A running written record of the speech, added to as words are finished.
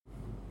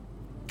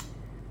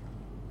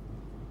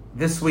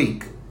This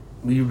week,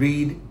 we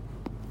read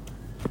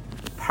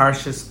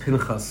Parshat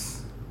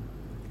Pinchas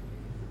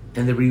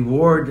and the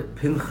reward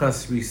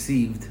Pinchas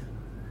received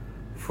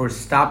for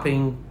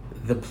stopping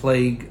the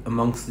plague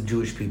amongst the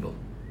Jewish people.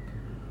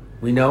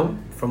 We know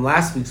from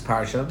last week's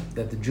Parsha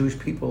that the Jewish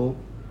people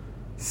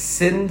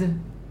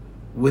sinned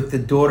with the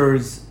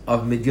daughters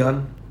of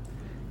Midian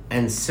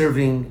and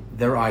serving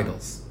their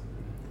idols.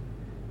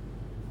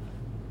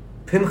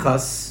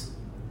 Pinchas,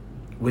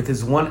 with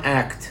his one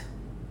act,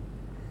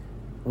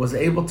 was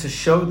able to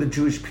show the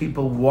Jewish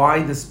people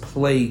why this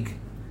plague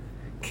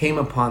came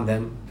upon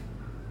them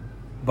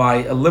by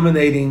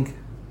eliminating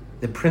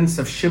the prince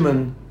of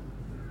Shimon,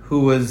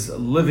 who was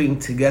living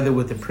together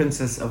with the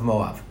princess of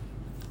Moab.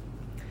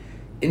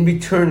 In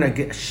return,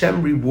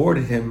 Hashem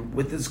rewarded him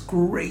with this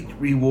great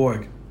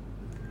reward,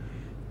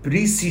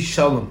 Brisi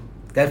Shalom,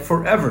 that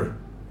forever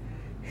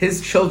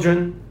his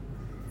children,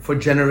 for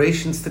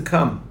generations to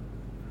come,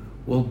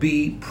 will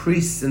be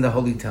priests in the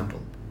Holy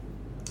Temple.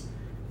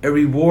 A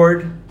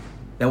reward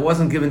that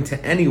wasn't given to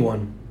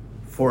anyone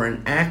for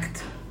an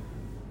act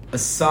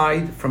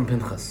aside from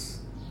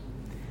Pinchas.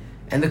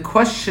 And the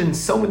question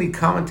so many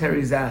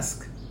commentaries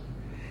ask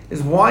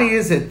is, why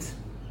is it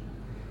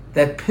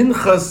that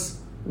Pinchas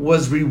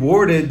was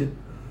rewarded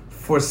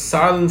for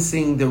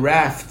silencing the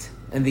wrath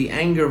and the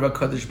anger of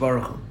HaKadosh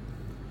Baruch Hu?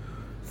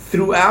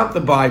 Throughout the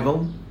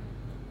Bible,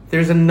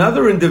 there's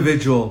another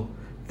individual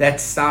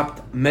that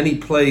stopped many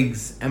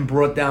plagues and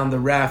brought down the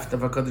wrath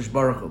of HaKadosh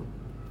Baruch Hu.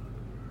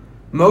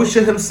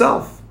 Moshe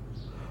himself.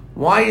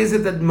 Why is it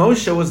that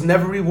Moshe was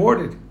never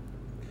rewarded?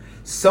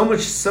 So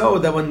much so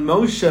that when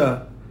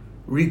Moshe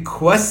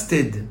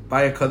requested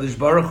by HaKadosh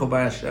Baruch Hu,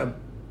 by Hashem,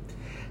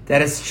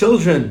 that his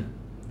children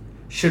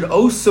should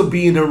also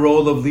be in a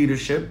role of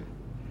leadership,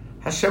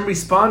 Hashem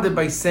responded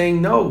by saying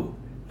no,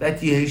 that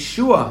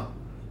Yeshua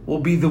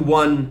will be the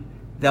one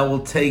that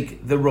will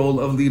take the role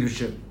of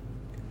leadership.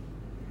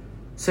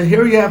 So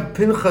here you have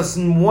Pinchas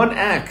in one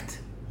act.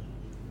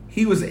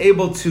 He was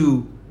able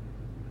to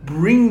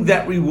bring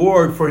that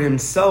reward for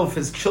himself,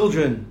 his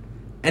children,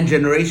 and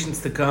generations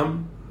to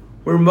come,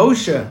 where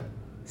Moshe,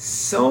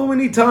 so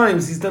many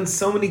times, he's done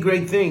so many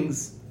great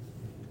things,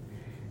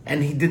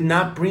 and he did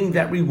not bring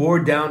that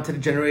reward down to the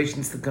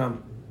generations to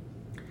come.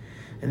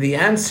 And the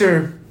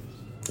answer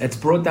that's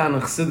brought down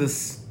in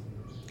Chassidus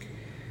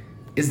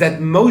is that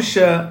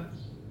Moshe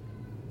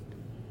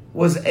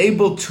was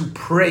able to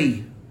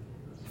pray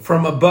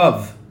from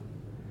above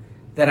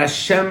that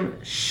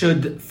Hashem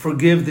should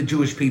forgive the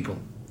Jewish people.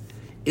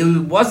 It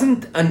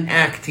wasn't an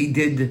act he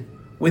did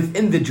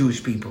within the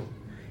Jewish people.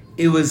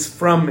 It was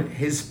from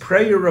his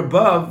prayer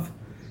above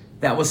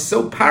that was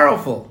so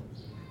powerful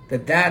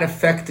that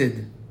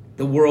affected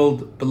the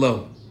world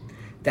below.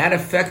 That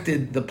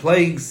affected the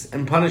plagues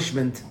and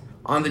punishment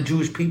on the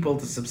Jewish people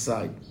to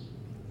subside.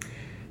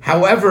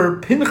 However,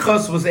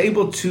 Pinchas was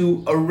able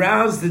to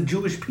arouse the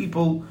Jewish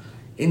people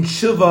in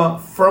Shuvah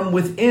from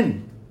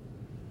within.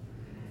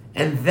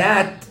 And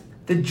that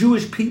the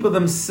Jewish people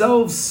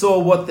themselves saw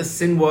what the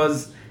sin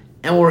was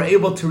and were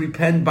able to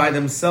repent by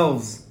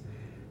themselves,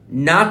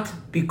 not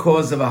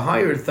because of a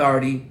higher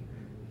authority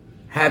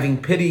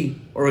having pity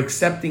or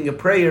accepting a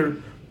prayer,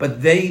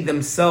 but they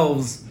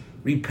themselves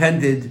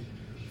repented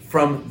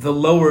from the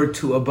lower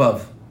to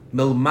above,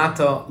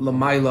 milmata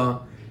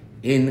lamaila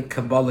in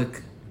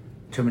Kabbalic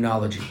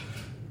terminology.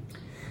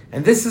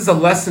 And this is a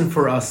lesson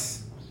for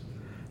us.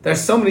 There are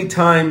so many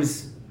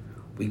times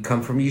we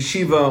come from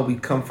yeshiva, we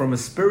come from a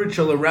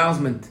spiritual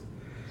arousement,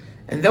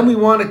 and then we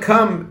want to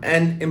come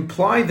and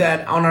imply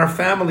that on our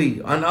family,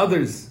 on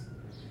others.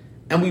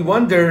 And we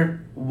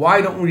wonder,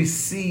 why don't we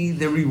see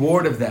the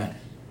reward of that?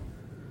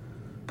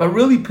 But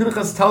really,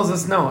 Pinchas tells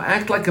us, no,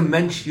 act like a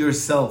mensch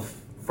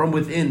yourself, from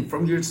within,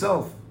 from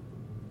yourself.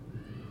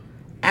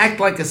 Act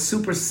like a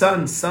super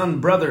son,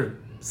 brother,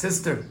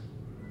 sister.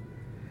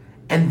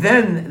 And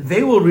then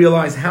they will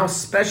realize how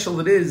special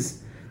it is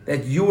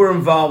that you were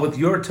involved with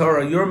your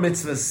Torah, your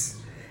mitzvahs,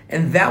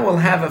 and that will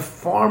have a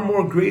far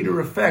more greater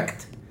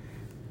effect,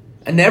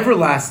 an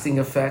everlasting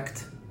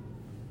effect,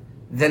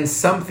 than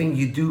something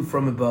you do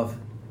from above.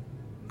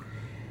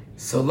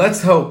 So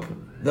let's hope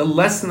the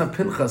lesson of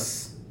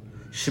Pinchas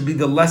should be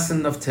the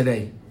lesson of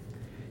today.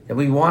 That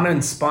we want to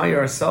inspire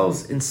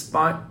ourselves,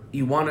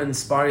 you want to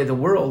inspire the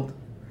world.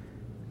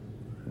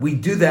 We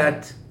do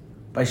that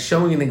by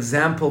showing an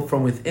example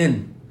from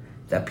within,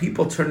 that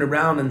people turn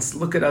around and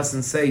look at us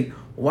and say,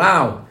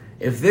 wow,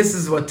 if this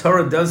is what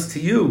Torah does to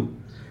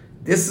you,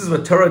 this is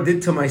what Torah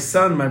did to my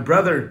son, my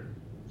brother,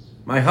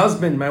 my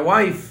husband, my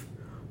wife.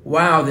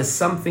 Wow, there's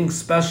something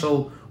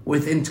special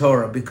within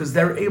Torah, because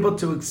they're able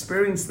to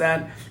experience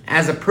that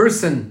as a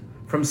person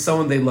from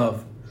someone they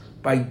love.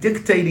 By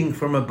dictating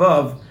from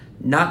above,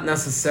 not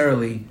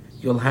necessarily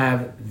you'll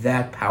have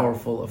that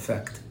powerful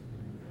effect.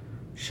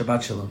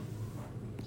 Shabbat Shalom.